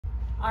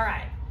All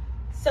right,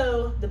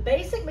 so the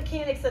basic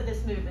mechanics of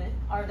this movement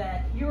are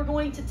that you are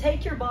going to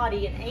take your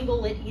body and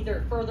angle it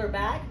either further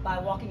back by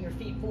walking your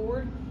feet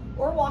forward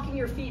or walking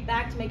your feet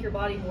back to make your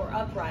body more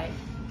upright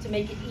to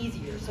make it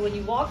easier. So when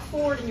you walk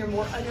forward and you're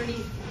more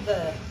underneath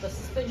the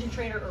suspension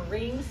trainer or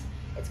rings,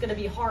 it's gonna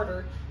be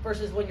harder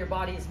versus when your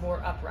body is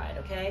more upright,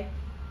 okay?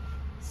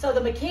 So the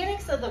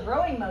mechanics of the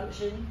rowing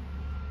motion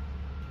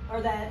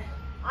are that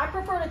I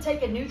prefer to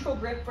take a neutral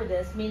grip for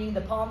this, meaning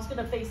the palm's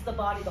gonna face the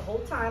body the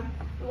whole time.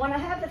 You wanna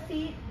have the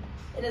feet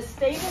in a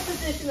stable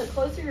position. The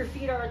closer your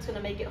feet are, it's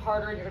gonna make it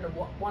harder and you're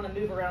gonna wanna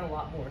move around a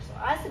lot more. So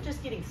I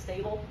suggest getting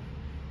stable.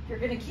 You're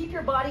gonna keep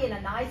your body in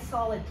a nice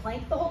solid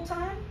plank the whole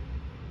time,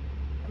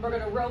 and we're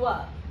gonna row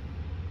up.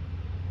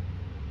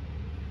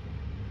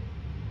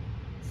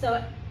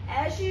 So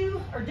as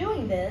you are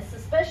doing this,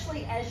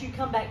 especially as you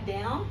come back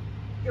down,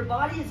 your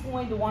body is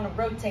going to wanna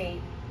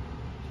rotate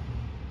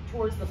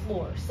towards the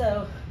floor.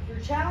 So you're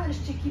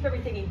challenged to keep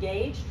everything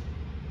engaged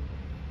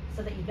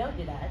so that you don't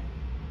do that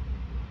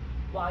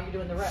while you're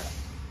doing the row.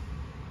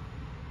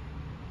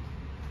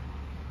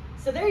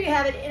 So there you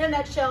have it in a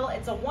nutshell.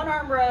 It's a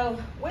one-arm row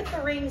with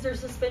the rings or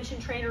suspension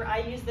trainer. I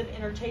use them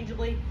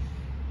interchangeably.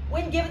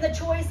 When given the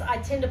choice, I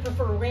tend to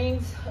prefer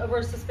rings over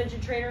a suspension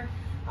trainer.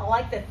 I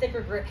like the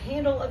thicker grip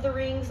handle of the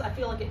rings. I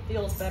feel like it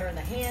feels better in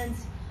the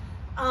hands.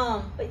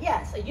 But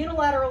yes, a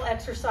unilateral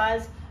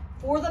exercise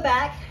for the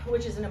back,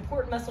 which is an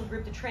important muscle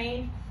group to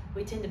train.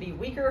 We tend to be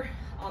weaker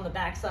on the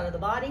back side of the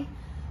body.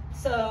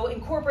 So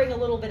incorporating a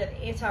little bit of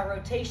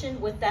anti-rotation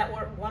with that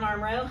one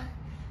arm row,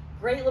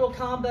 great little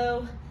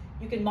combo.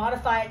 You can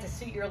modify it to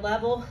suit your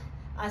level.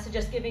 I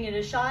suggest giving it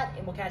a shot,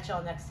 and we'll catch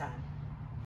y'all next time.